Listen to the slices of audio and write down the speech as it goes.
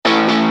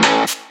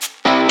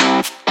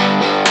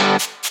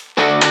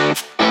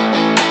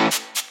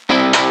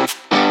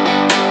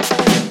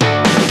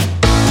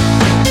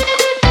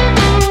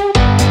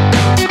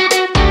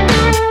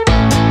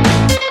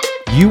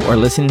are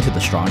listening to the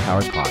Strong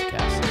Towers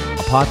Podcast,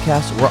 a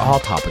podcast where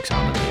all topics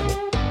are on the table,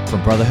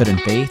 from brotherhood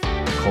and faith,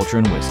 culture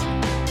and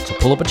wisdom. So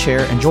pull up a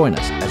chair and join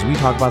us as we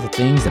talk about the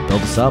things that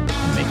build us up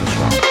and make us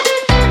strong.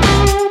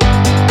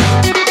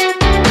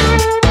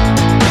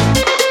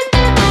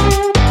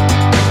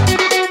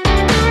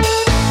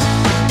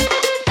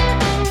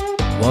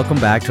 Welcome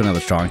back to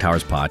another Strong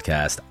Towers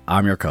Podcast.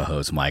 I'm your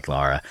co-host, Mike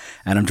Lara,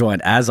 and I'm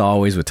joined, as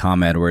always, with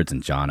Tom Edwards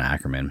and John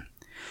Ackerman.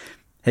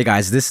 Hey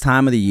guys, this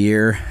time of the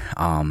year,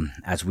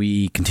 as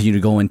we continue to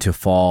go into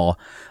fall,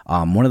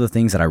 one of the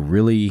things that I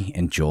really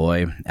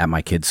enjoy at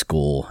my kids'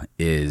 school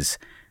is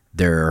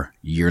their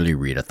yearly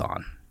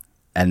readathon.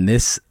 And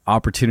this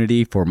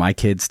opportunity for my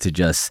kids to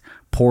just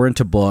pour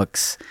into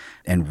books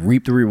and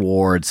reap the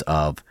rewards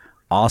of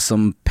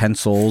awesome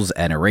pencils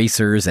and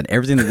erasers and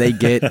everything that they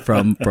get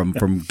from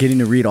getting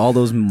to read all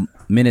those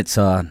minutes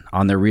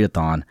on their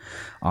readathon,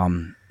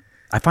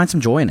 I find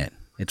some joy in it.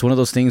 It's one of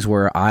those things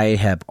where I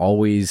have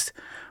always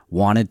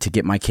wanted to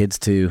get my kids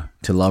to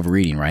love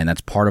reading, right? And that's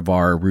part of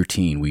our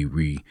routine.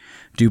 We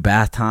do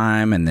bath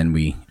time and then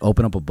we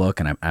open up a book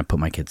and I put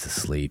my kids to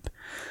sleep.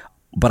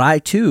 But I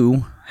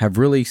too have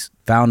really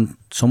found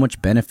so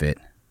much benefit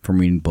from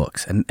reading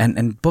books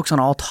and books on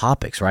all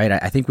topics, right?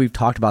 I think we've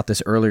talked about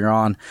this earlier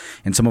on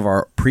in some of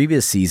our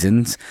previous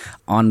seasons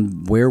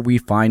on where we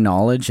find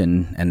knowledge,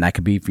 and that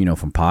could be,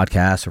 from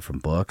podcasts or from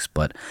books.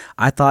 But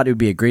I thought it would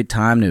be a great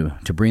time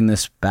to bring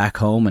this back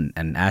home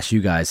and ask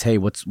you guys, hey,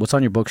 what's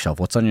on your bookshelf?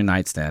 What's on your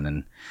nightstand?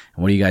 And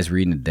what are you guys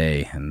reading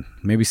today? And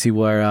maybe see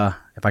where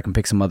if I can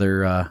pick some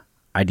other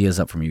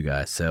ideas up from you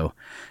guys. So,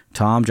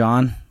 Tom,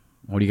 John,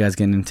 what are you guys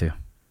getting into?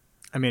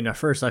 I mean, at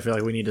first I feel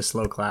like we need a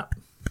slow clap.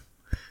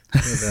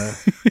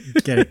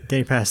 With,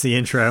 getting past the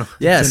intro.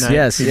 Yes.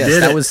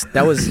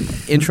 That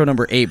was intro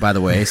number 8, by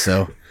the way.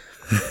 So,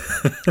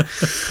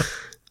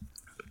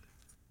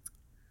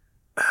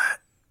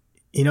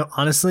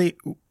 honestly,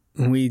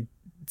 when we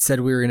said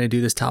we were going to do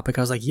this topic,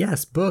 I was like,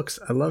 yes, books.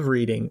 I love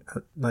reading.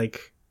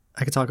 Like,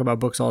 I could talk about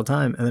books all the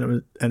time.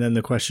 And then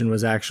the question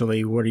was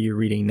actually, what are you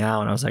reading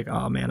now? And I was like,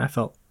 oh man, I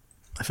feel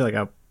like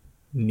I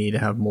need to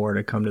have more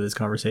to come to this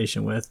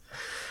conversation with,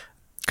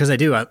 because I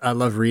do. I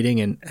love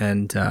reading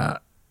and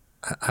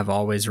I've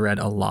always read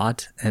a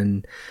lot,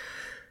 and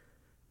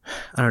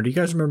I don't know. Do you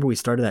guys remember we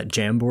started that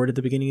Jamboard at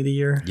the beginning of the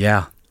year?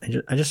 Yeah.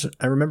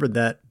 I remembered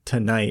that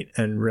tonight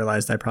and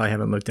realized I probably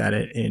haven't looked at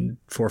it in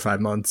 4 or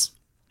 5 months.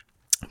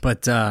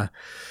 But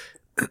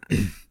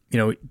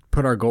we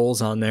put our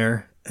goals on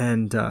there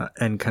and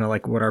kind of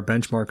like what our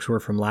benchmarks were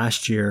from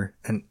last year,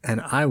 and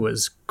I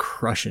was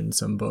crushing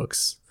some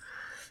books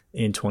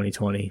in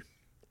 2020.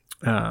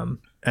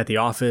 At the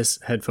office,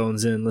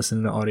 headphones in,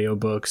 listening to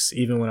audiobooks.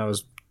 Even when I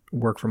was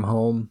work from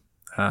home,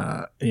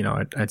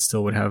 I'd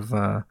still would have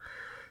the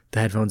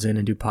headphones in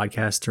and do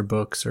podcasts or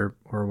books or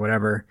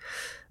whatever.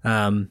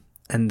 And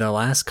the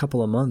last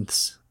couple of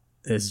months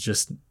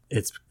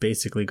it's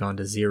basically gone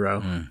to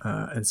zero.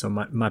 And so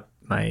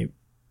my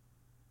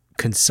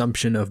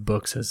consumption of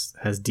books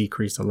has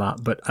decreased a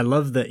lot. But I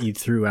love that you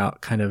threw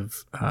out kind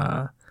of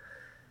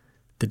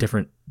the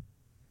different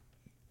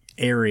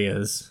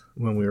areas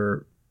when we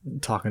were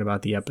talking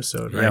about the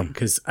episode, right?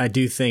 Because I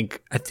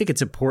think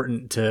it's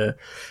important to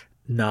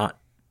not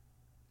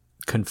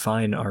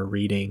confine our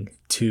reading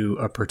to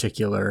a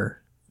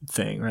particular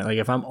thing, right? Like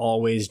if I'm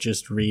always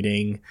just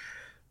reading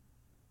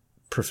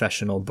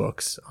professional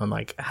books on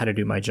like how to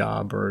do my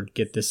job or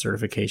get this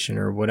certification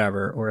or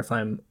whatever, or if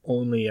I'm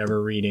only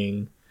ever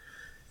reading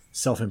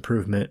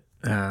self-improvement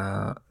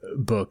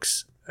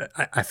books,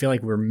 I feel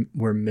like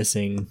we're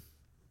missing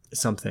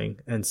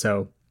something. And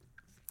so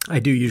I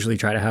do usually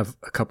try to have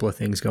a couple of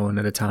things going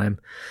at a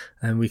time,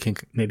 and we can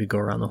maybe go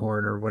around the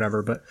horn or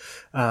whatever. But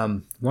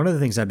one of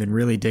the things I've been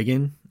really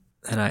digging,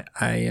 and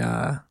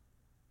I've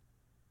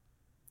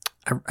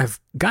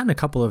gotten a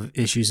couple of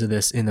issues of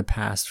this in the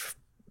past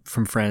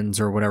from friends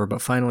or whatever,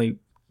 but finally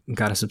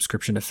got a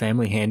subscription to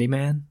Family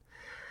Handyman,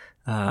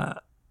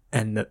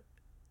 and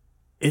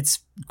it's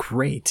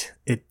great.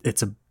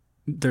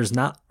 There's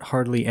not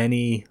hardly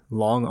any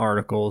long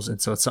articles,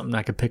 and so it's something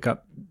I could pick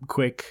up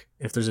quick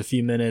if there's a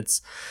few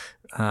minutes,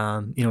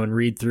 and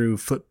read through,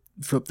 flip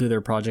through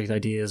their project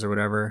ideas or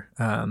whatever.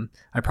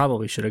 I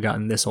probably should have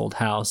gotten This Old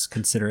House,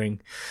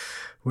 considering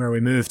where we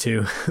moved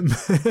to,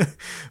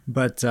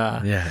 but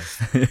yeah.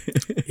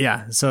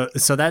 So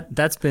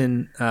that's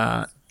been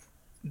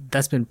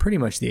pretty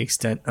much the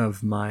extent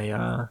of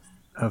my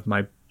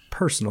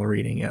personal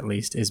reading, at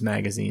least, is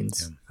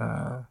magazines.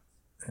 Yeah.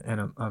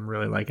 And I'm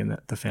really liking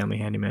the Family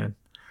Handyman.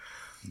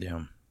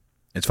 Yeah.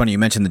 It's funny you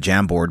mentioned the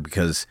Jamboard,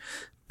 because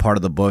part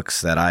of the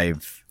books that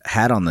I've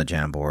had on the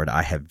Jamboard,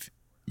 I have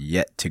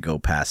yet to go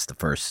past the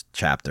first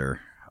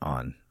chapter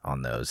on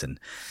those. And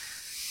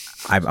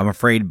I'm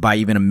afraid by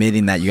even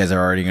admitting that, you guys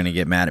are already going to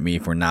get mad at me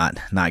for not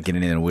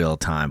getting in a wheel of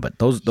time. But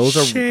those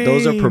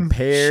are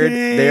prepared.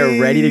 Shame. They are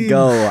ready to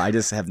go. I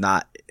just have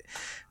not.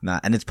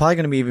 And it's probably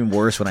going to be even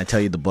worse when I tell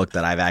you the book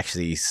that I've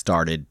actually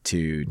started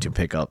to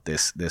pick up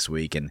this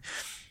week. And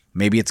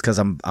maybe it's because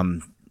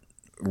I'm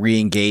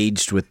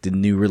re-engaged with the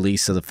new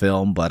release of the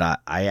film, but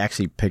I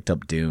actually picked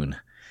up Dune,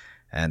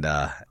 and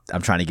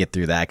I'm trying to get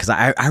through that because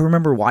I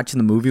remember watching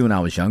the movie when I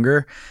was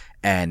younger,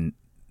 and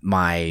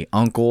my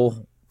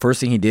uncle, first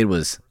thing he did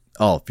was,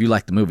 oh, if you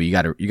like the movie, you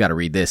gotta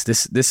read this.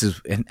 This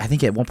is, and I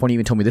think at one point he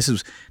even told me this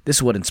is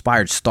what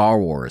inspired Star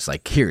Wars.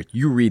 Like, here,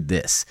 you read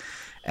this,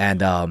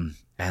 and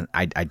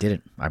I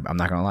didn't. I'm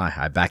not gonna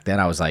lie. Back then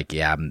I was like,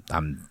 yeah,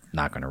 I'm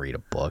not gonna read a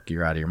book.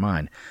 You're out of your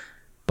mind.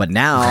 But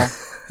now,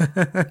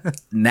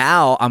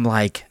 I'm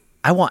like,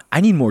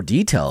 I need more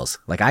details.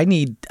 Like, I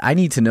need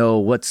to know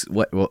what.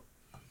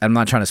 I'm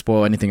not trying to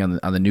spoil anything on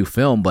the new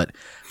film, but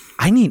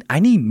I need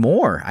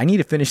more. I need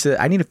to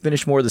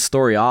finish more of the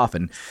story off.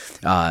 And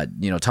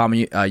Tom,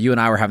 you and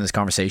I were having this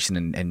conversation,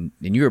 and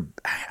you were,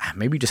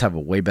 maybe you just have a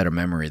way better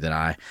memory than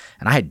I.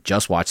 And I had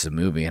just watched the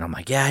movie, and I'm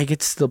like, yeah, it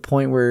gets to the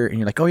point where, and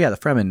you're like, oh yeah, the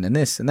Fremen and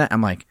this and that.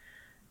 I'm like,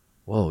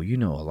 whoa, you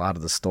know a lot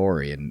of the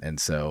story. And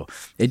so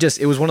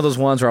it was one of those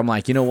ones where I'm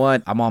like, you know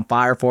what? I'm on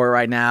fire for it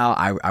right now.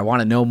 I want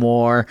to know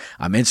more.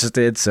 I'm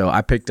interested. So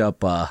I picked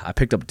up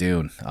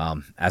Dune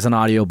as an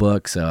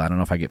audiobook. So I don't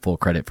know if I get full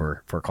credit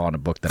for calling a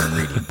book that I'm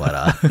reading, but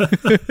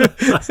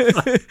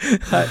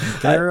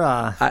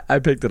I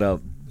picked it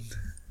up.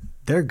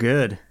 They're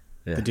good.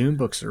 Yeah. The Dune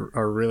books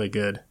are really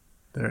good.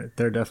 They're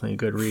definitely a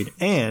good read.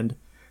 And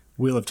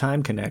Wheel of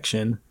Time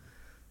connection.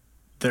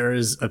 There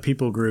is a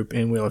people group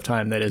in Wheel of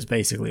Time that is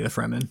basically the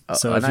Fremen.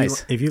 So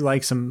if you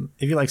like some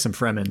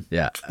Fremen,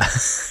 yeah,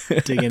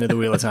 dig into the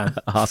Wheel of Time.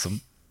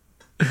 Awesome.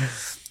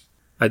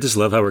 I just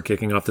love how we're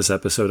kicking off this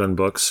episode on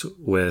books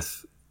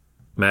with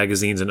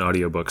magazines and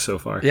audiobooks so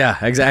far. Yeah,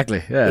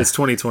 exactly. Yeah. It's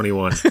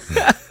 2021.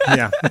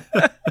 Yeah.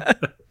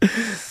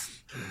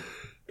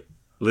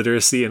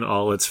 Literacy in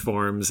all its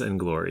forms and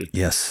glory.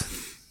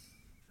 Yes.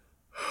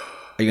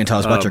 Are you gonna tell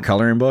us about your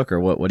coloring book, or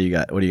what do you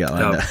got? What do you got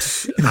lined up?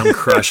 I'm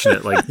crushing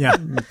it. Like, yeah.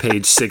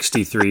 Page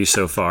 63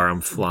 so far.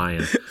 I'm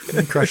flying.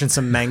 Crushing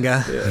some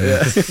manga.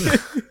 Yeah.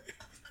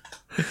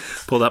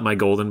 Pulled out my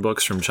golden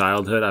books from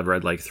childhood. I've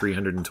read like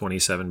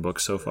 327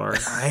 books so far.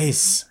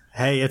 Nice.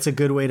 Hey, it's a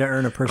good way to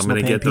earn a personal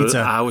I'm gonna pan get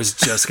pizza. I was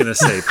just gonna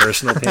say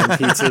personal pan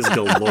pizzas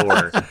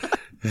galore.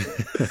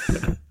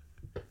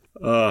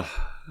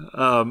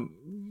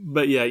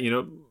 But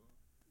yeah,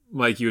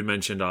 Mike, you had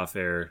mentioned off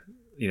air,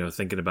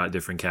 thinking about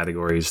different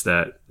categories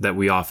that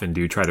we often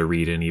do try to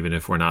read in, even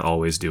if we're not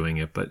always doing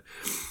it, but,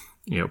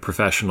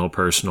 professional,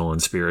 personal,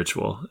 and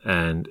spiritual.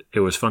 And it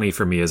was funny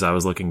for me as I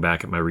was looking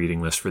back at my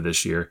reading list for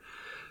this year,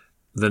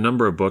 the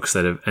number of books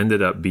that have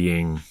ended up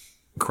being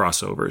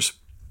crossovers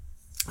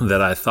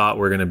that I thought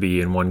were going to be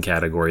in one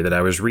category that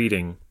I was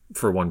reading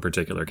for one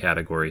particular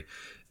category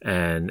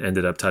and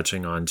ended up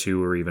touching on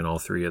two or even all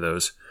three of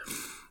those.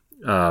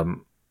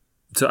 The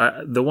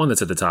one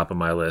that's at the top of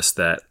my list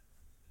that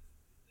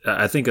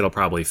I think it'll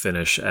probably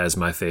finish as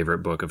my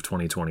favorite book of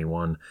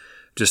 2021,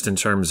 just in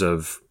terms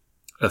of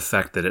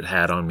effect that it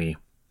had on me,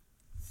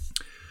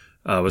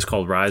 was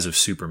called Rise of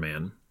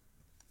Superman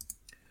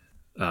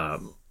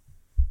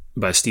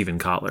by Stephen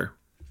Kotler.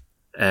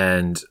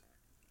 And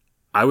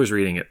I was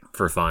reading it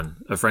for fun.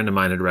 A friend of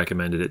mine had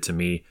recommended it to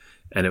me,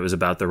 and it was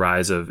about the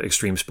rise of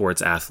extreme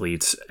sports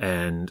athletes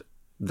and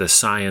the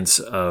science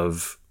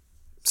of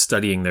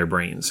studying their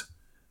brains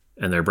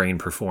and their brain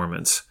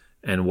performance,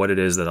 and what it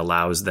is that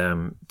allows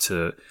them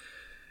to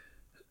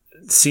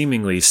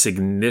seemingly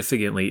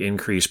significantly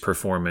increase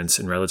performance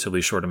in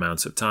relatively short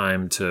amounts of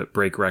time, to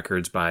break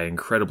records by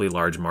incredibly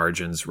large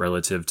margins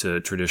relative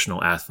to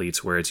traditional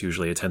athletes, where it's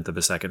usually a tenth of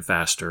a second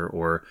faster,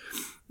 or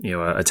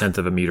a tenth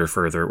of a meter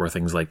further, or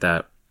things like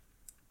that.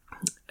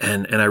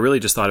 And I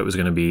really just thought it was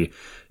going to be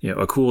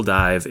a cool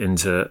dive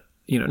into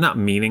not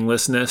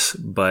meaninglessness,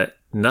 but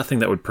nothing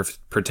that would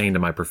pertain to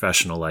my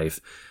professional life.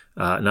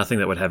 Nothing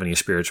that would have any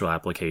spiritual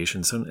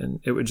applications, and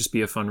it would just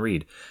be a fun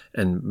read.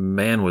 And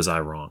man, was I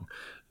wrong.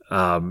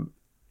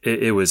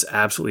 It was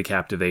absolutely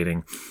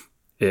captivating.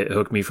 It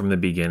hooked me from the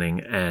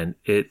beginning, and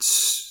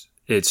it's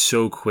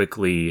so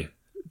quickly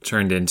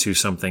turned into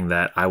something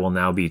that I will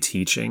now be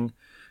teaching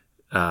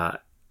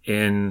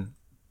in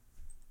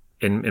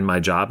my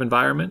job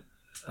environment.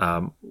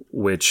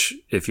 Which,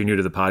 if you're new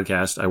to the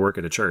podcast, I work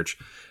at a church,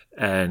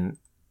 and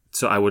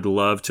so I would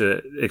love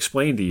to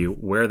explain to you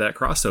where that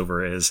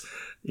crossover is,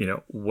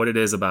 what it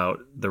is about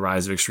the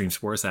rise of extreme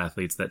sports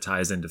athletes that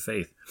ties into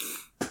faith.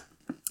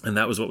 And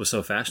that was what was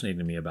so fascinating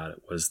to me about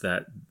it, was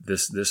that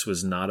this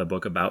was not a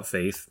book about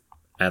faith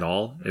at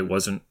all. It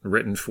wasn't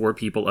written for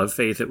people of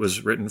faith. It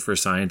was written for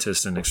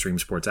scientists and extreme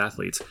sports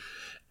athletes.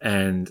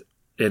 And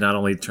it not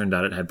only turned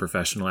out it had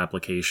professional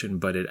application,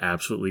 but it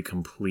absolutely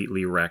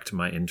completely wrecked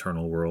my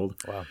internal world.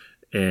 Wow.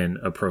 In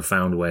a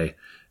profound way.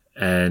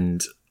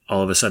 And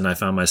all of a sudden I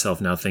found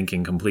myself now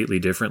thinking completely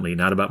differently,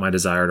 not about my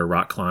desire to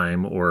rock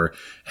climb or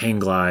hang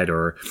glide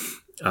or,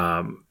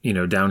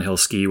 downhill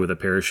ski with a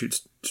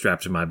parachute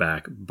strapped to my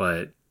back,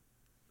 but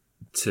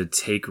to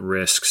take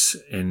risks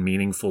in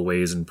meaningful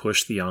ways and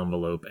push the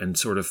envelope and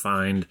sort of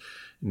find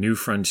new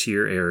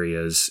frontier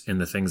areas in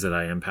the things that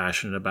I am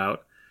passionate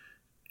about,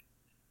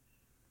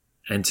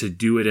 and to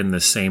do it in the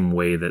same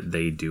way that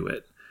they do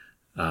it.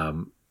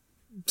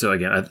 So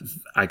again,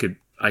 I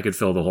could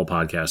fill the whole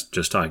podcast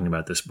just talking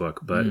about this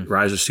book, but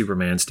Rise of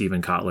Superman,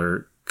 Steven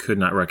Kotler, could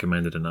not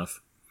recommend it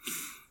enough.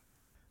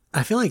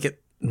 I feel like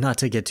not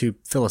to get too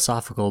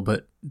philosophical,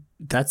 but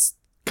that's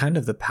kind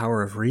of the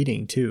power of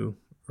reading too,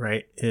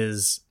 right?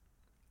 Here's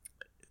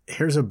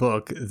a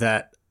book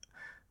that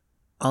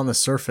on the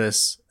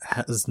surface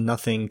has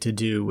nothing to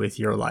do with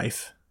your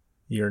life.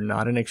 You're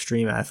not an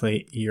extreme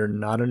athlete. You're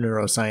not a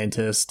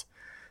neuroscientist.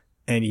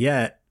 And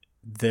yet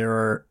there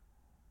are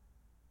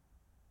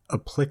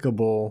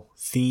applicable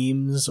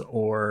themes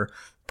or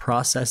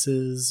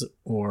processes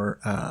or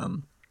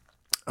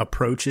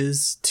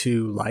approaches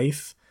to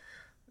life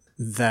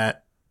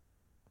that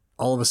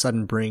all of a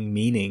sudden bring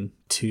meaning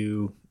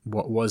to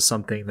what was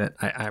something that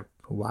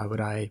why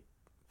would I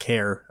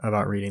care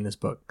about reading this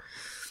book?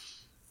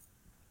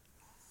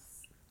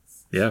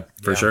 Yeah,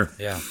 for sure.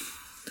 Yeah.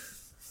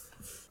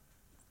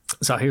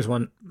 So here's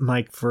one,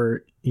 Mike,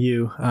 for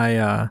you.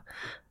 I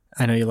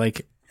know you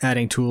like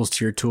adding tools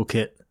to your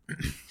toolkit.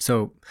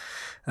 So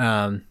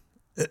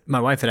my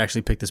wife had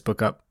actually picked this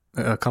book up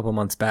a couple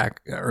months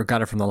back, or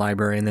got it from the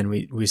library, and then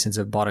we since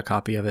have bought a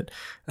copy of it.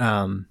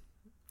 I'm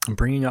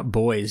Bringing Up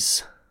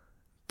Boys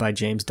by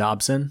James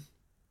Dobson.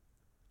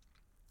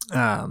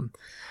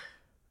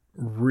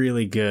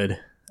 Really good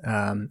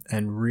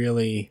and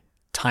really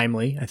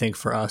timely, I think,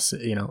 for us,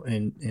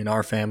 in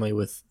our family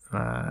with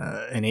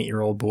an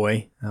 8-year-old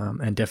boy,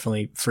 and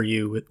definitely for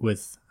you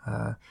with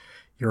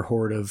your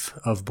horde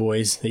of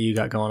boys that you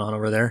got going on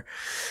over there.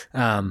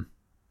 And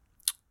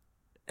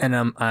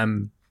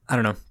I'm I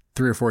don't know,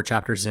 3 or 4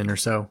 chapters in or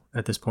so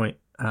at this point.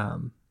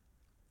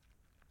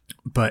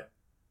 But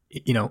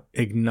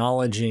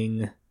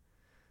acknowledging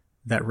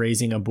that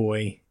raising a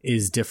boy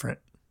is different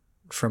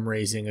from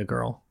raising a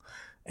girl,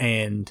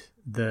 and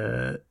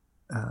the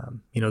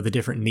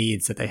different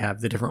needs that they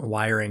have, the different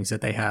wirings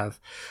that they have,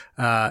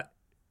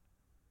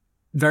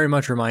 very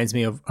much reminds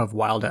me of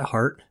Wild at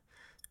Heart,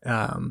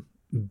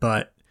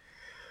 but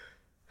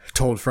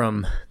told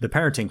from the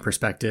parenting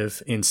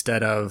perspective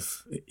instead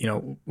of,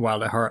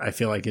 Wild at Heart. I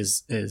feel like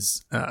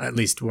is at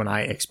least when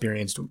I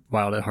experienced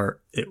Wild at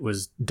Heart, it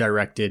was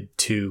directed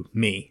to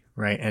me,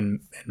 right,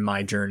 and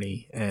my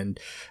journey, and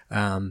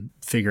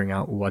figuring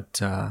out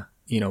what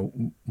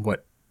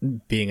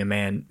being a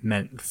man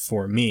meant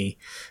for me,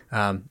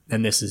 and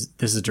this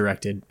is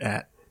directed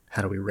at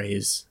how do we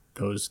raise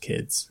those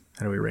kids,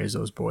 how do we raise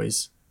those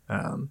boys,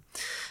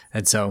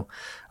 and so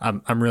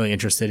I'm really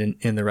interested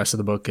in the rest of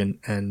the book and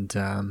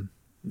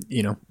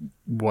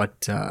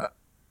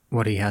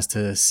what he has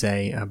to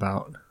say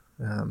about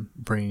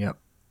bringing up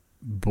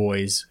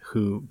boys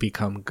who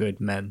become good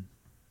men.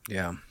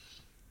 Yeah,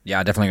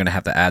 definitely going to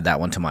have to add that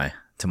one to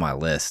my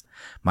list,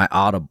 my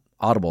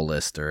Audible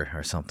list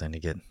or something to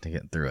get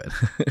through it.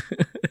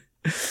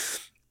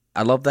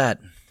 I love that.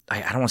 I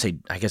don't want to say,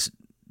 I guess,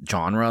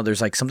 genre.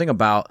 There's like something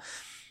about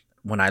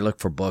when I look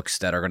for books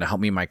that are going to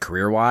help me my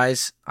career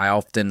wise, I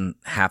often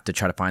have to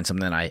try to find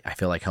something that I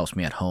feel like helps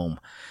me at home.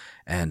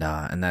 And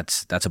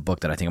that's a book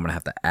that I think I'm going to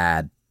have to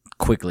add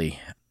quickly.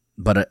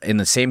 But in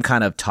the same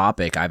kind of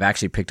topic, I've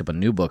actually picked up a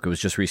new book. It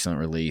was just recently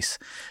released.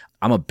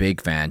 I'm a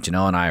big fan.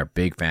 Janelle and I are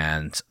big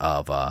fans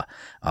of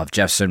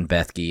Jefferson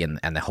Bethke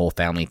and the whole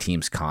family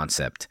teams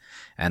concept.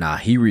 And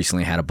he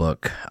recently had a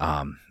book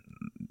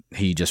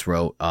he just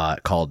wrote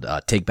called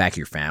Take Back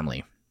Your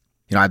Family.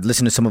 I've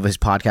listened to some of his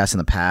podcasts in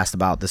the past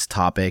about this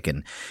topic,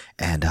 and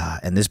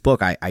this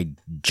book, I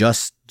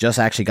just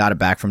actually got it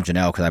back from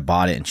Janelle because I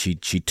bought it and she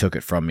took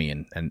it from me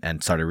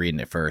and started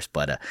reading it first.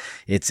 But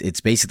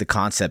it's basically the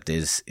concept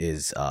is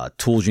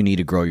tools you need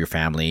to grow your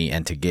family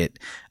and to get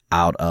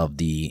out of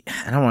the,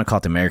 I don't want to call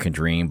it the American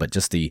dream, but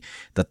just the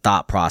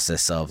thought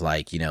process of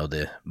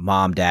the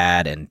mom,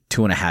 dad, and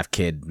 2.5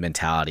 kid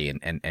mentality,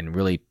 and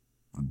really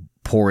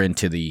pour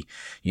into the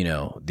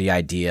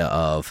idea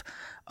of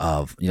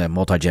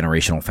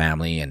multi-generational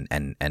family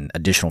and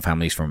additional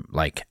families from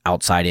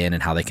outside in,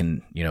 and how they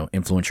can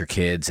influence your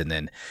kids, and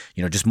then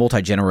just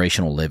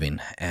multi-generational living,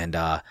 and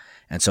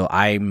so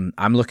I'm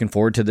looking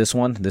forward to this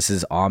one. This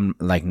is on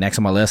next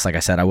on my list. Like I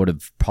said, I would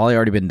have probably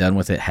already been done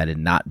with it had it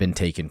not been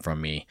taken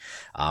from me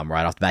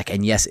right off the back.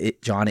 And yes,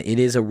 John, it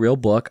is a real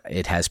book.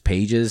 It has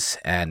pages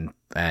and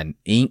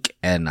ink,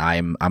 and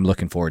I'm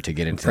looking forward to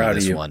get into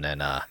this one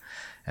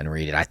and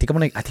read it. I think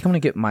I'm gonna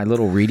get my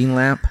little reading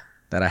lamp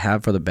that I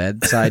have for the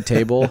bedside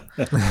table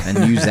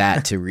and use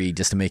that to read,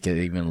 just to make it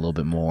even a little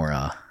bit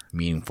more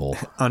meaningful.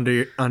 Under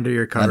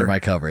your cover. Under my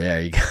cover, yeah,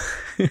 there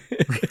you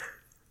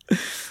go.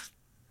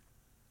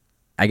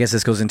 I guess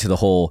this goes into the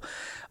whole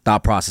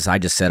thought process I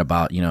just said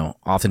about,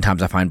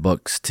 oftentimes I find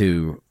books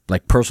to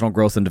personal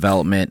growth and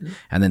development,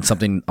 and then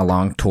something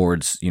along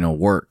towards,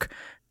 work.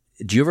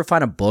 Do you ever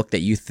find a book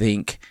that you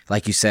think,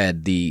 like you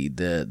said,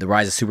 the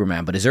Rise of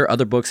Superman, but is there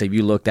other books that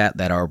you looked at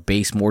that are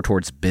based more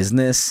towards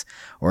business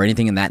or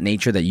anything in that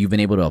nature that you've been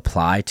able to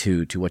apply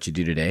to what you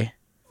do today?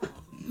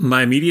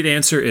 My immediate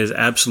answer is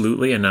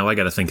absolutely, and now I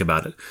got to think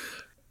about it.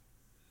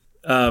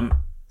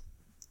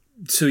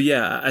 So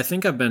yeah, I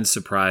think I've been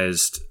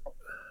surprised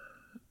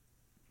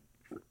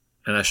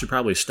and I should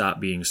probably stop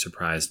being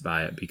surprised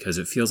by it because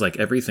it feels like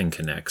everything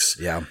connects.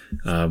 Yeah.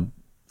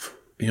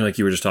 Like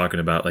you were just talking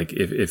about, like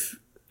if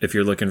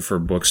you're looking for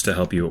books to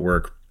help you at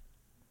work,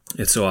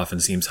 it so often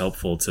seems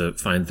helpful to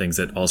find things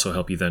that also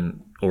help you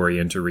then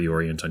orient or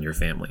reorient on your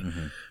family,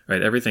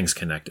 right? Everything's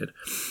connected.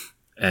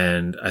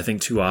 And I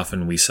think too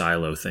often we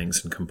silo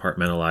things and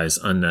compartmentalize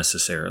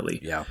unnecessarily.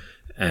 Yeah.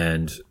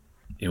 And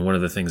one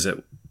of the things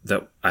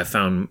that I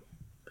found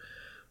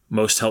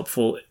most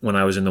helpful when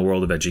I was in the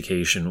world of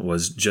education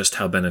was just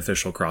how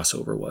beneficial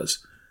crossover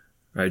was,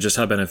 right? Just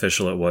how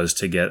beneficial it was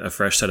to get a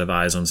fresh set of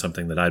eyes on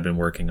something that I'd been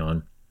working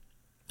on,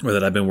 or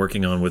that I've been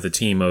working on with a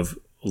team of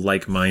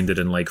like-minded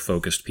and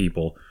like-focused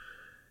people.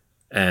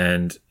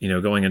 And,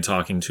 going and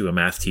talking to a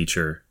math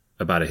teacher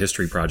about a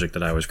history project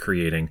that I was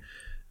creating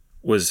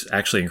was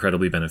actually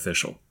incredibly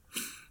beneficial,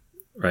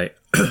 right?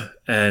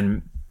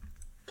 And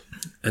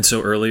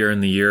so earlier in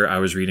the year, I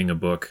was reading a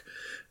book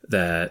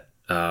that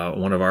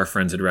one of our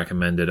friends had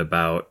recommended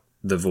about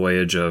the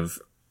voyage of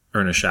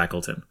Ernest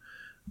Shackleton,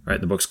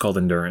 right? The book's called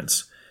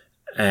Endurance.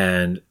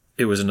 And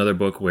it was another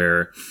book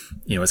where,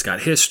 it's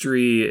got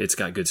history, it's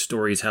got good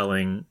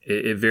storytelling.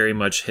 It very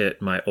much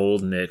hit my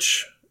old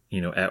niche,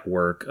 at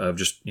work of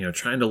just,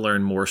 trying to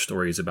learn more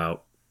stories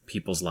about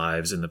people's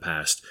lives in the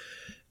past.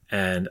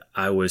 And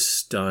I was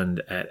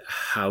stunned at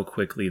how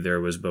quickly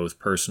there was both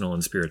personal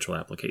and spiritual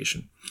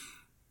application,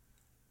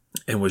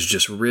 and was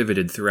just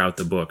riveted throughout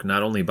the book,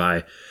 not only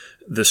by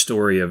the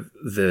story of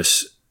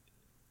this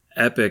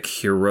epic,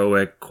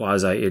 heroic,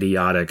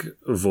 quasi-idiotic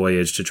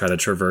voyage to try to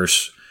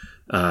traverse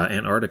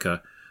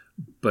Antarctica,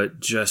 but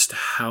just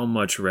how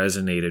much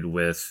resonated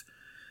with,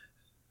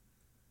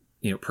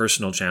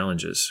 personal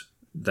challenges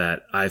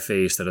that I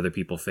face, that other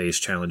people face,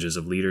 challenges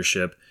of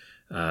leadership,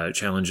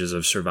 challenges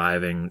of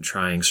surviving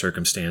trying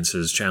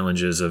circumstances,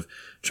 challenges of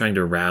trying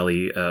to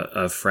rally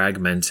a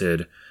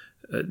fragmented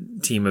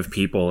team of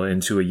people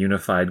into a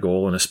unified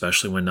goal, and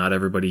especially when not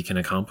everybody can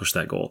accomplish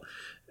that goal.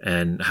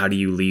 And how do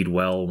you lead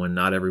well when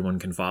not everyone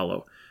can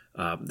follow?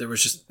 There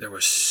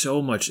was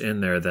so much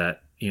in there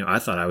that, I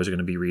thought I was going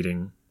to be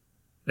reading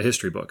a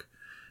history book,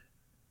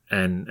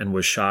 and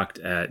was shocked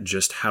at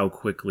just how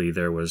quickly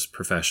there was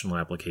professional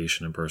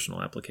application and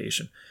personal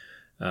application.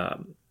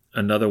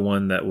 Another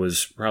one that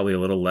was probably a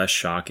little less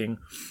shocking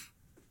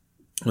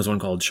was one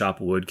called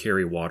Chop Wood,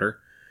 Carry Water.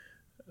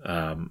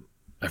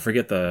 I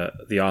forget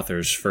the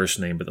author's first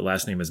name, but the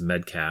last name is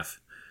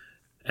Metcalf.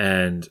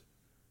 And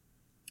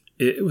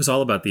it was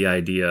all about the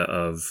idea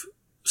of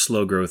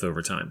slow growth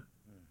over time.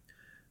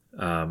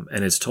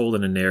 And it's told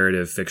in a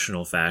narrative,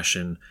 fictional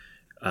fashion.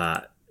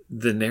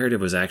 The narrative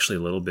was actually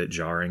a little bit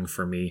jarring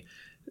for me.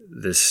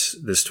 This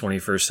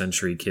 21st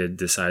century kid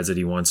decides that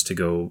he wants to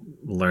go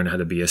learn how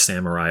to be a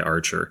samurai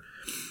archer.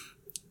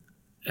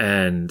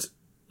 And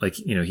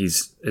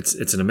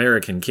it's an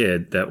American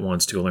kid that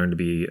wants to learn to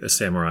be a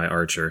samurai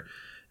archer.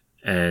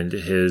 And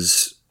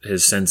his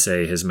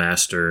sensei, his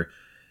master,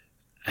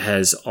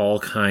 has all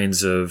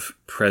kinds of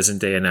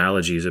present day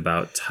analogies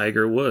about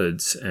Tiger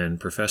Woods and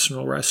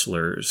professional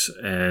wrestlers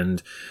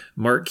and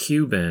Mark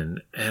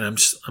Cuban. And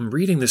I'm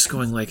reading this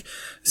going like,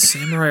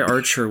 samurai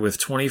archer with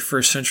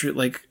 21st century,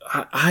 like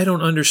I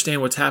don't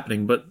understand what's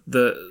happening, but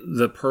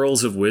the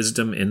pearls of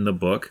wisdom in the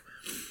book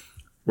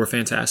were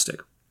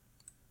fantastic.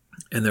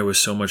 And there was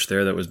so much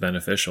there that was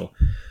beneficial.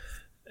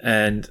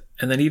 And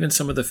then even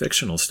some of the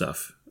fictional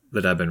stuff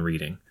that I've been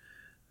reading.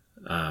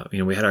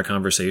 We had our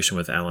conversation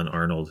with Alan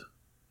Arnold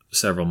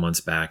several months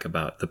back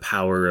about the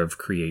power of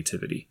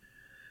creativity,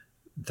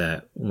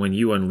 that when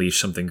you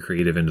unleash something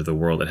creative into the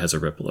world, it has a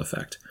ripple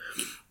effect.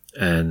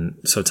 And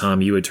so,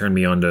 Tom, you had turned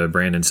me on to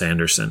Brandon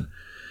Sanderson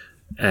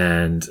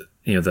and,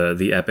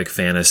 the epic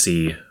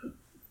fantasy.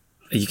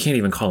 You can't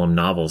even call them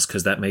novels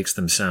because that makes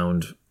them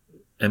sound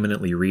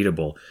eminently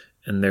readable.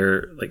 And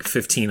they're like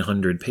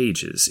 1,500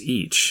 pages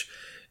each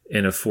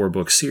in a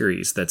 4-book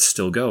series that's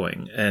still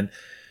going.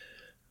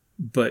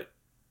 But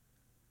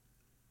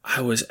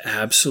I was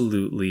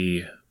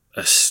absolutely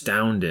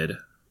astounded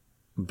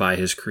by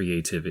his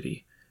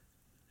creativity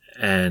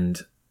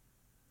and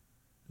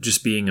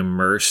just being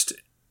immersed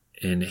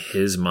in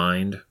his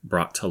mind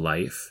brought to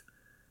life.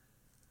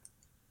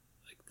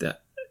 Like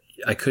that,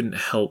 I couldn't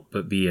help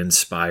but be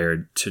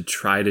inspired to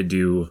try to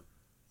do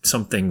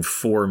something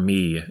for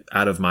me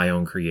out of my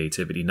own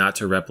creativity, not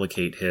to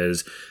replicate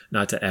his,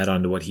 not to add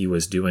on to what he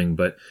was doing.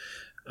 But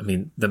I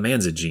mean, the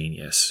man's a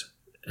genius.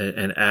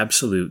 An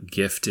absolute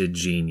gifted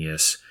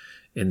genius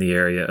in the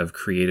area of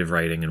creative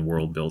writing and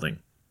world building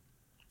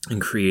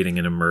and creating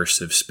an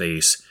immersive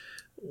space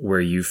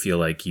where you feel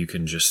like you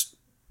can just,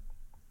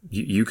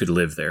 you could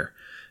live there.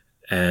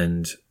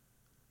 And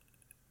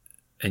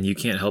you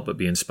can't help but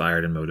be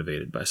inspired and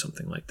motivated by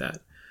something like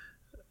that.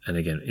 And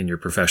again, in your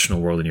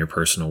professional world, in your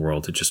personal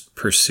world, to just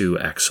pursue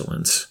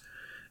excellence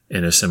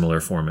in a similar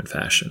form and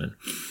fashion.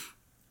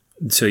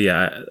 And so,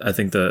 yeah, I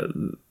think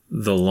the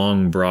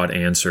long, broad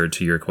answer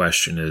to your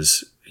question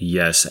is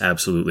yes,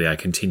 absolutely. I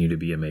continue to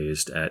be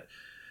amazed at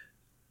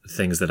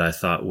things that I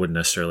thought wouldn't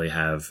necessarily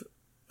have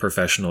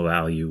professional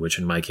value, which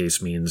in my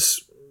case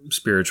means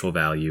spiritual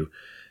value,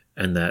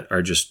 and that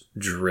are just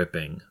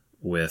dripping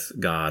with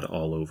God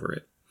all over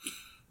it.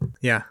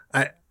 Yeah,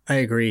 I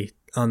agree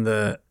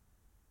on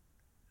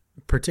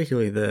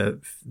particularly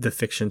the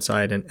fiction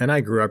side. And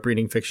I grew up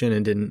reading fiction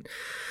and didn't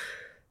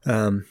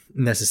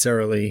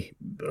necessarily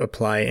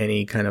apply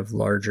any kind of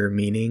larger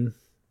meaning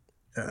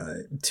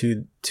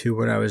to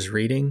what I was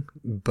reading.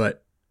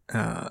 But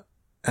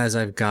as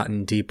I've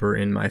gotten deeper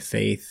in my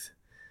faith,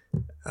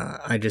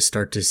 I just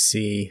start to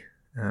see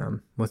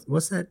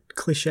what's that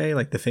cliche,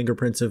 like the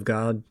fingerprints of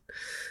God.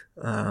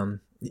 I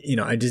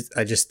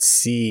just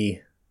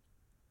see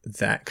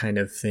that kind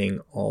of thing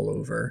all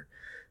over,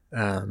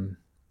 and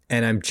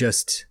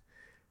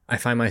I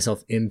find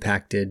myself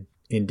impacted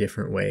in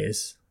different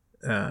ways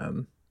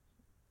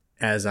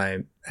as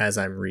I'm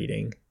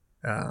reading.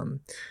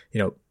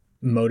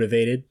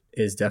 Motivated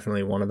is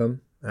definitely one of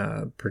them.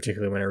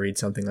 Particularly when I read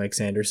something like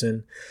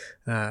Sanderson,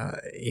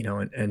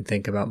 and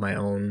think about my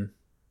own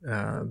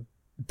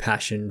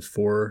passion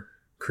for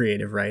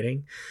creative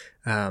writing.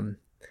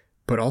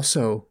 But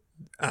also,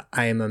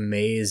 I am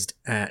amazed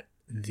at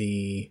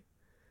the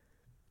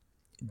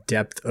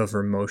depth of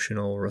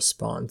emotional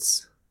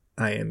response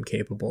I am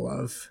capable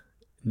of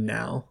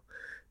now.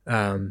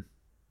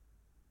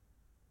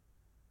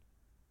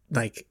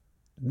 Like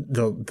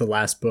the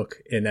last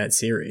book in that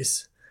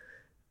series,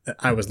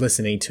 I was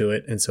listening to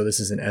it, and so this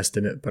is an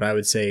estimate, but I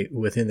would say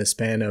within the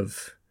span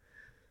of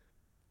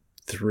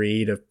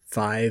 3 to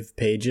 5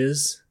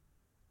 pages,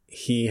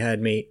 he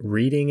had me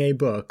reading a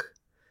book,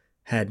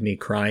 had me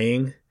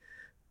crying,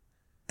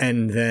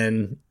 and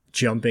then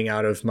jumping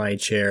out of my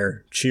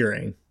chair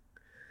cheering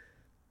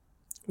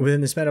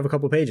within the span of a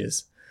couple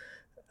pages.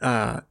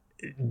 And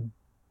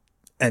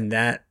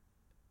that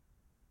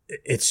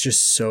it's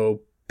just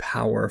so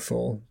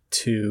powerful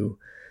to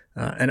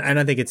and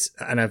I think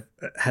and I've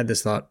had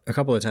this thought a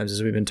couple of times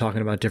as we've been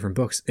talking about different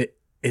books.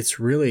 It's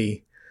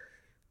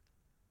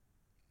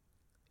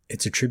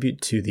a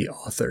tribute to the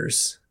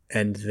authors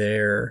and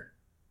their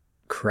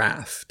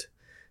craft,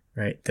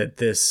 right? That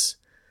this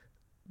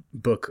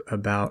book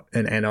about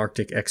an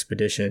Antarctic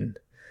expedition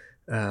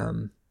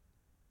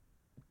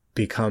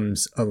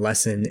becomes a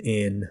lesson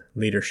in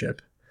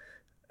leadership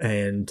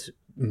and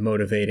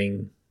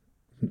motivating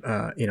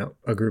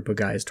a group of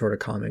guys toward a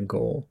common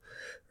goal,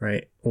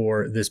 right?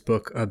 Or this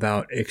book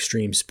about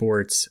extreme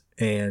sports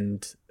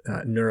and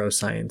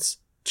neuroscience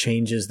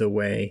changes the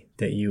way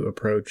that you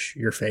approach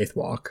your faith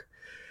walk.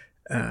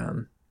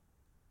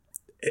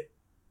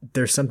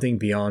 There's something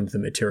beyond the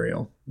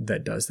material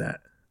that does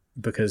that,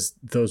 because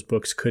those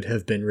books could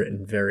have been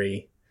written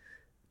very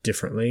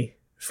differently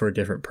for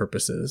different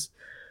purposes.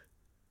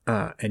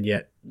 And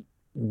yet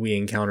we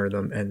encounter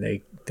them and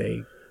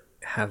they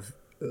have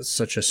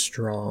such a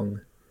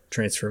strong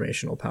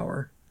transformational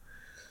power.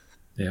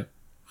 Yeah.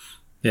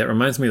 Yeah. It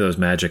reminds me of those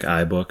Magic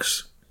Eye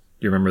books.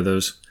 Do you remember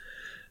those?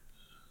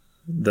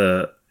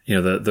 The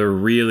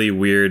really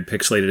weird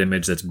pixelated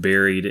image that's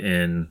buried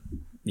in,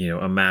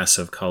 a mass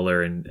of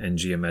color and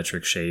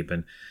geometric shape.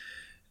 And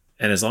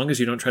as long as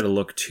you don't try to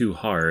look too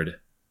hard,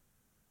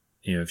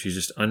 if you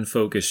just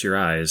unfocus your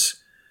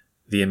eyes,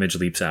 the image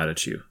leaps out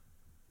at you.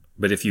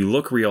 But if you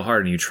look real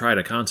hard and you try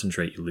to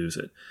concentrate, you lose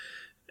it.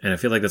 And I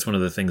feel like that's one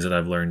of the things that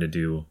I've learned to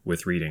do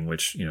with reading,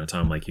 which,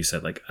 Tom, like you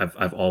said, like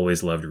I've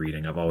always loved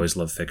reading. I've always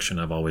loved fiction.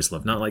 I've always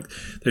loved, not like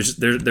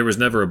there was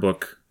never a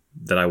book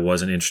that I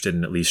wasn't interested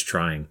in at least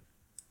trying.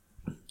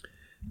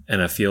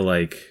 And I feel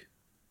like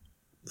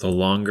the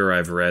longer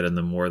I've read and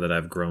the more that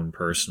I've grown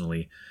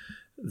personally,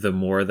 the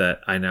more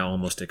that I now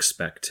almost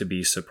expect to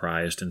be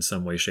surprised in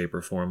some way, shape,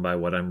 or form by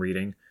what I'm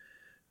reading,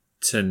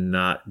 to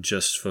not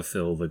just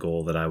fulfill the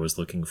goal that I was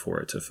looking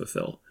for it to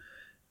fulfill.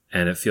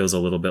 And it feels a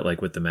little bit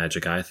like with the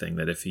Magic Eye thing,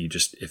 that if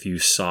you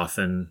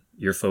soften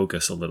your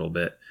focus a little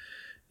bit,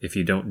 if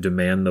you don't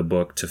demand the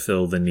book to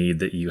fill the need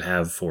that you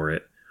have for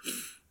it,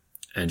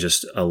 and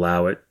just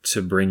allow it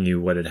to bring you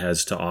what it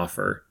has to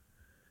offer,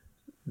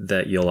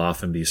 that you'll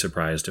often be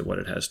surprised at what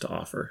it has to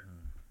offer.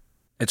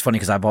 It's funny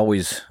because I've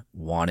always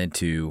wanted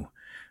to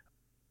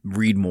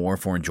read more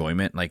for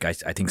enjoyment. Like I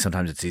think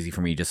sometimes it's easy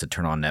for me just to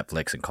turn on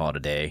Netflix and call it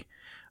a day.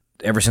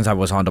 Ever since I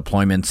was on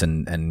deployments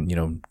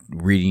and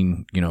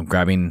reading,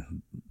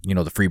 grabbing,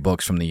 the free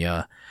books from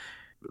the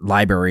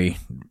library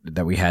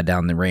that we had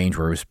down the range,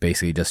 where it was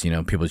basically just,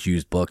 people's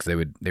used books they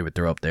would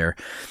throw up there.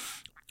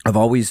 I've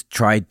always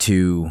tried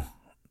to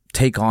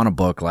take on a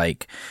book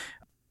like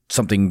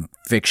something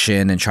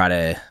fiction and try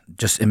to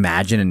just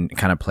imagine and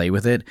kind of play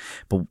with it.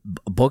 But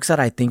books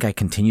that I think I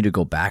continue to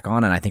go back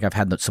on, and I think I've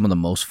had some of the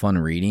most fun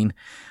reading,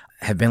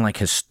 have been like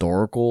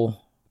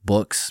historical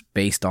books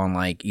based on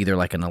like either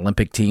like an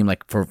Olympic team.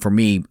 Like for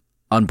me,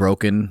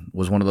 Unbroken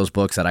was one of those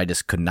books that I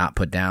just could not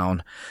put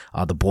down.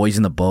 The Boys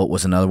in the Boat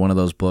was another one of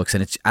those books.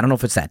 And I don't know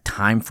if it's that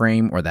time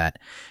frame or that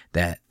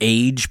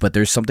age, but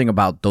there's something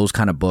about those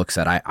kind of books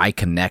that I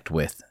connect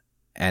with.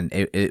 And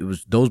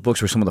those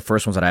books were some of the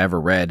first ones that I ever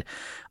read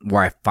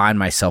where I find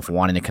myself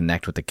wanting to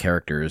connect with the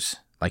characters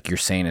like you're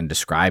saying and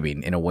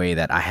describing, in a way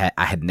that I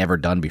had never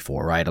done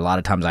before, right? A lot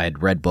of times I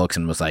had read books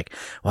and was like,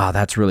 wow,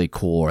 that's really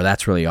cool, or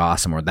that's really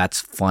awesome, or that's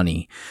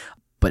funny.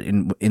 But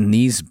in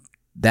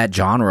that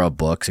genre of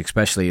books,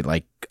 especially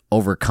like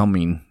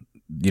overcoming,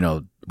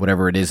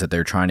 whatever it is that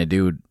they're trying to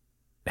do,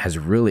 is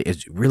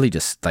really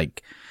just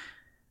like,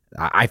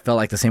 I felt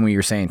like the same way you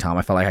were saying, Tom.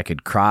 I felt like I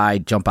could cry,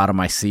 jump out of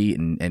my seat,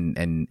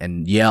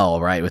 and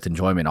yell, right, with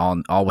enjoyment,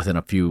 all within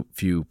a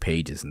few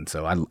pages. And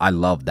so I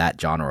love that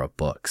genre of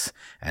books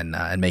and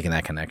making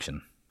that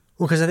connection.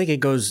 Well, because I think it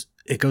goes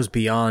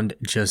beyond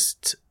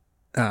just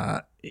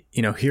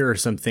here are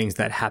some things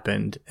that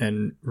happened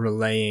and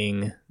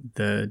relaying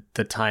the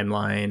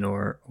timeline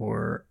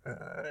or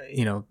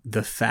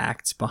the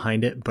facts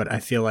behind it. But I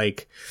feel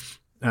like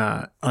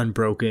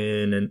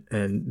Unbroken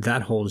and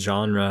that whole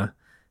genre,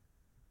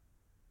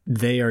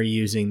 they are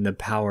using the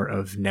power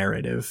of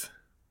narrative,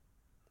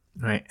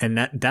 right?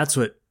 And that's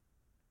what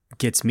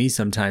gets me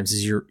sometimes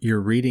is you're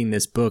reading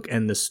this book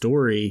and the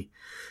story,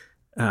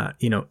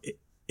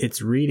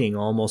 it's reading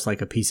almost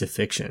like a piece of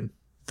fiction.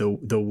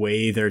 The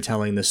way they're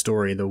telling the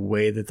story, the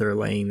way that they're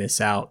laying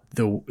this out,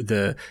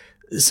 the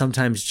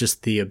sometimes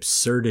just the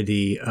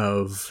absurdity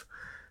of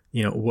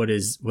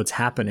what's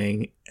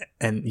happening,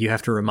 and you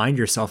have to remind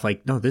yourself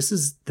like, no, this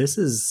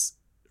is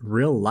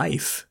real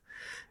life.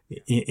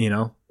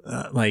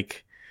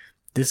 Like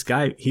this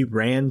guy, he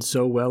ran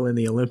so well in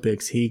the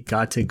Olympics, he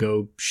got to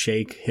go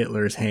shake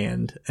Hitler's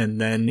hand,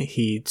 and then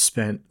he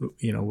spent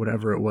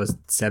whatever it was,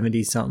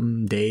 70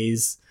 something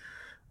days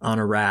on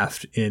a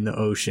raft in the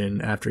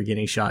ocean after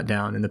getting shot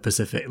down in the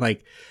Pacific.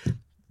 Like,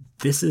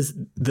 this is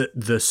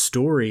the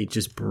story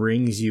just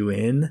brings you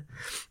in.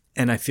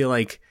 And I feel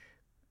like,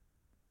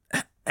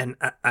 and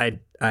I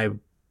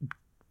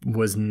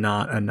was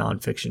not a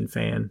nonfiction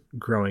fan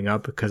growing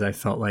up because I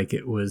felt like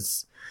it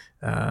was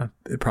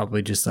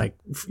probably just like,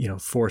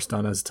 forced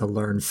on us to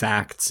learn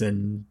facts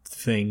and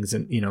things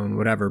and, and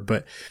whatever.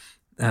 But,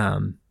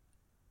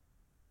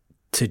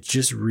 to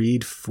just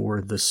read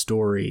for the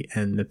story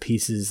and the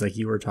pieces like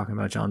you were talking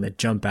about, John, that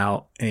jump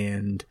out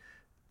and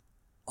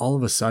all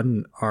of a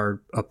sudden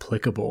are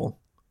applicable,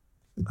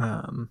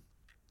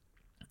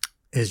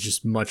 is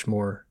just much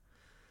more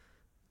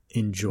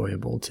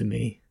enjoyable to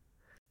me.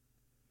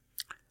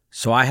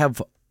 So I have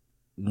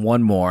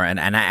one more, and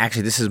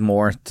actually this is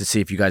more to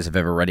see if you guys have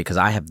ever read it, because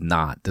I have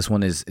not. This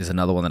one is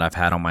another one that I've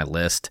had on my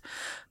list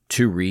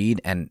to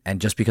read, and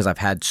just because I've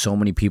had so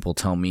many people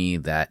tell me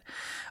that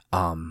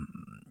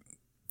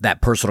that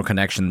personal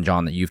connection,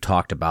 John, that you've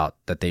talked about,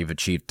 that they've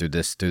achieved through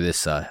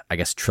this I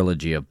guess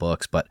trilogy of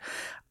books, but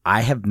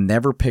I have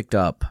never picked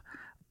up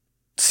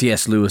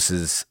C.S.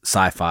 Lewis's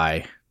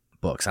sci-fi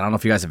books. I don't know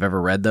if you guys have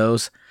ever read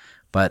those,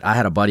 but I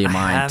had a buddy of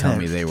mine tell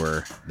me they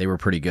were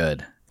pretty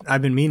good.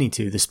 I've been meaning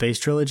to. The Space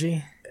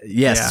Trilogy?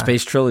 Yes, yeah.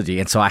 Space Trilogy.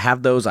 And so I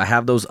have those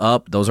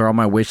up. Those are on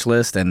my wish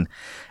list, and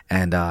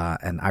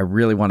I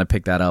really want to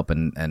pick that up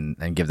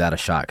and give that a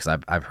shot, because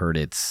I've heard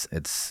it's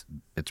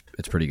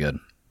pretty good.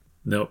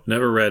 Nope,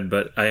 never read,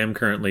 but I am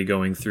currently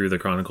going through the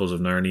Chronicles of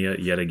Narnia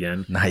yet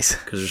again. Nice.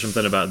 Because there's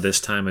something about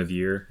this time of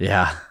year.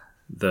 Yeah.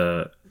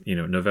 The,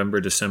 November,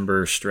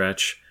 December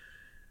stretch.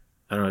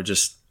 I don't know,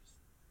 just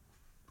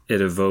it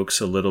evokes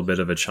a little bit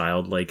of a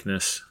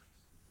childlikeness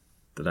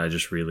that I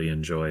just really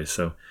enjoy.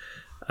 So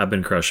I've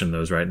been crushing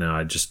those right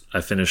now.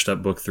 I finished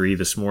up book 3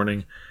 this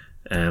morning,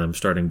 and I'm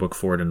starting book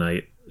 4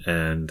 tonight,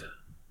 and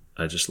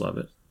I just love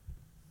it.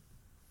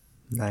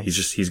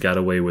 Nice. He's got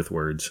a way with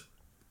words.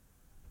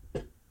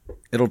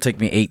 It'll take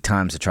me 8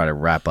 times to try to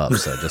wrap up,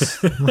 so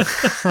just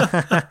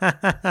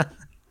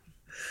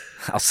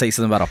I'll say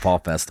something about a fall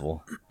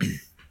festival.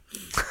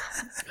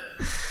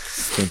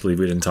 Can't believe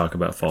we didn't talk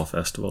about fall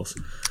festivals.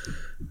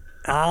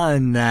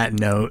 On that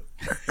note,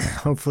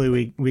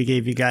 hopefully we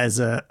gave you guys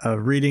a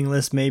reading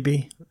list,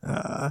 maybe.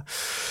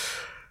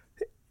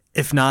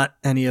 If not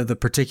any of the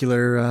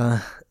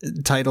particular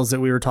titles that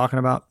we were talking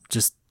about,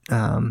 just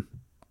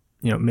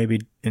maybe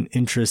an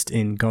interest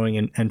in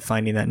going and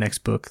finding that next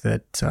book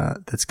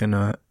that's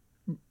gonna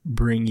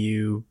bring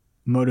you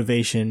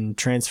motivation,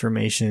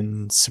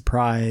 transformation,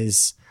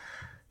 surprise,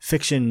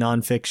 fiction,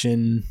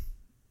 nonfiction,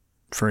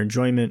 for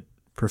enjoyment,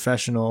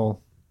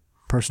 personal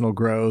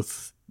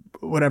growth,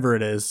 whatever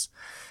it is.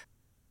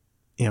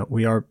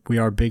 We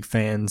are big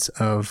fans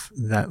of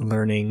that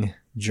learning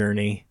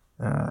journey,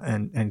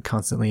 and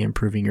constantly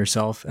improving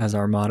yourself, as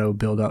our motto,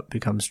 build up,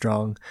 become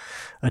strong,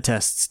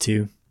 attests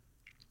to.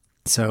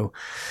 So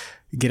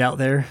get out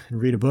there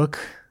and read a book.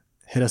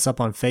 Hit us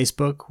up on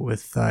Facebook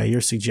with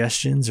your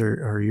suggestions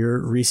or your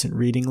recent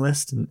reading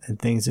list and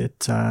things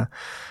that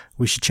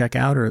we should check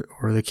out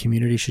or the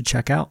community should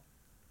check out.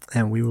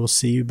 And we will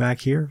see you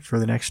back here for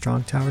the next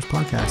Strong Towers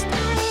podcast.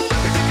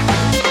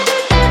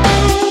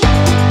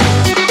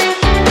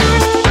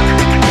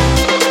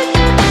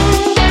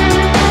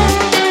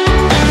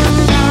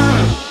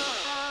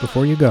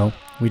 Before you go,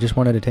 we just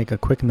wanted to take a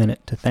quick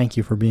minute to thank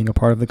you for being a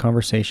part of the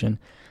conversation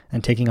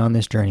and taking on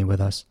this journey with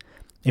us.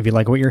 If you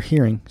like what you're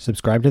hearing,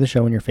 subscribe to the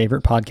show in your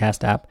favorite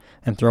podcast app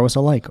and throw us a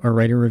like or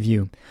write a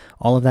review.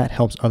 All of that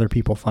helps other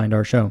people find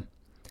our show.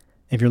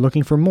 If you're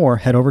looking for more,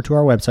 head over to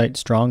our website,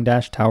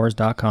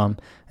 strong-towers.com,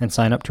 and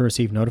sign up to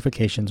receive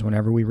notifications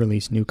whenever we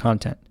release new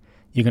content.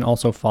 You can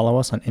also follow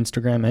us on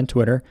Instagram and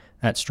Twitter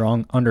at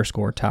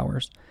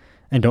strong_towers.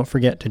 And don't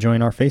forget to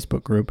join our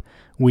Facebook group,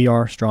 We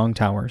Are Strong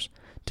Towers,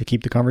 to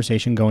keep the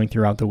conversation going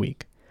throughout the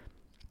week.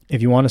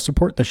 If you want to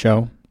support the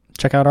show,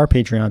 check out our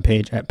Patreon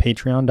page at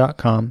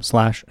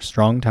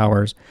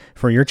patreon.com/strongtowers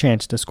for your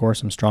chance to score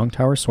some Strong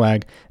Tower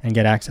swag and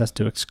get access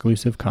to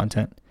exclusive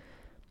content.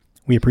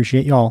 We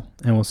appreciate y'all,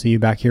 and we'll see you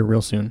back here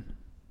real soon.